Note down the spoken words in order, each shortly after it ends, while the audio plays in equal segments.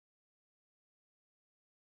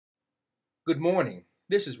Good morning.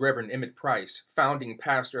 This is Reverend Emmett Price, founding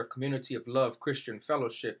pastor of Community of Love Christian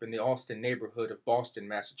Fellowship in the Austin neighborhood of Boston,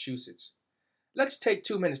 Massachusetts. Let's take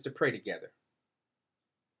 2 minutes to pray together.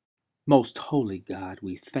 Most holy God,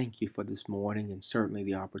 we thank you for this morning and certainly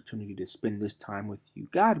the opportunity to spend this time with you.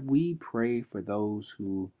 God, we pray for those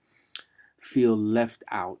who feel left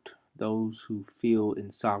out, those who feel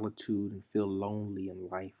in solitude and feel lonely in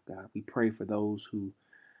life, God. We pray for those who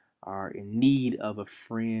are in need of a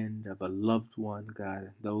friend, of a loved one,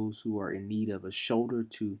 God, those who are in need of a shoulder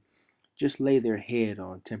to just lay their head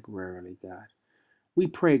on temporarily, God. We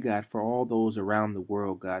pray, God, for all those around the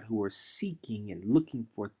world, God, who are seeking and looking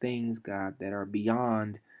for things, God, that are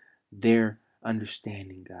beyond their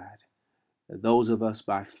understanding, God. Those of us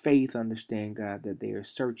by faith understand, God, that they are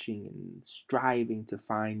searching and striving to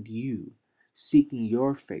find you, seeking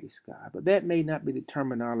your face, God. But that may not be the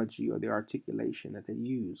terminology or the articulation that they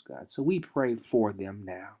use, God. So we pray for them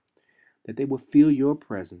now, that they will feel your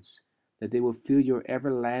presence, that they will feel your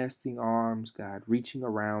everlasting arms, God, reaching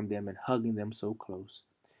around them and hugging them so close,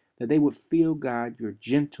 that they would feel, God, your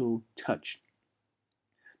gentle touch,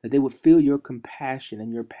 that they would feel your compassion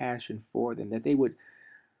and your passion for them, that they would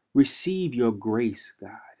receive your grace,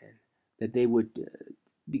 God, and that they would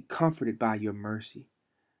be comforted by your mercy.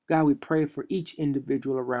 God, we pray for each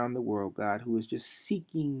individual around the world, God, who is just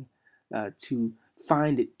seeking to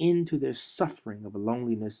find an end to their suffering of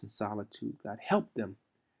loneliness and solitude. God, help them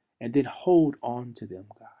and then hold on to them,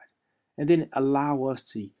 God, and then allow us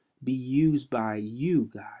to be used by you,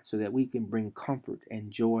 God, so that we can bring comfort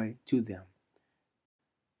and joy to them.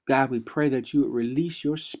 God, we pray that you would release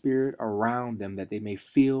your spirit around them that they may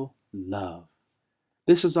feel love.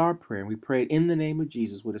 This is our prayer, and we pray it in the name of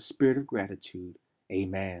Jesus with a spirit of gratitude.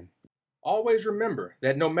 Amen. Always remember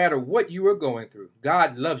that no matter what you are going through,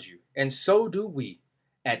 God loves you, and so do we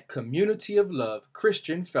at Community of Love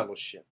Christian Fellowship.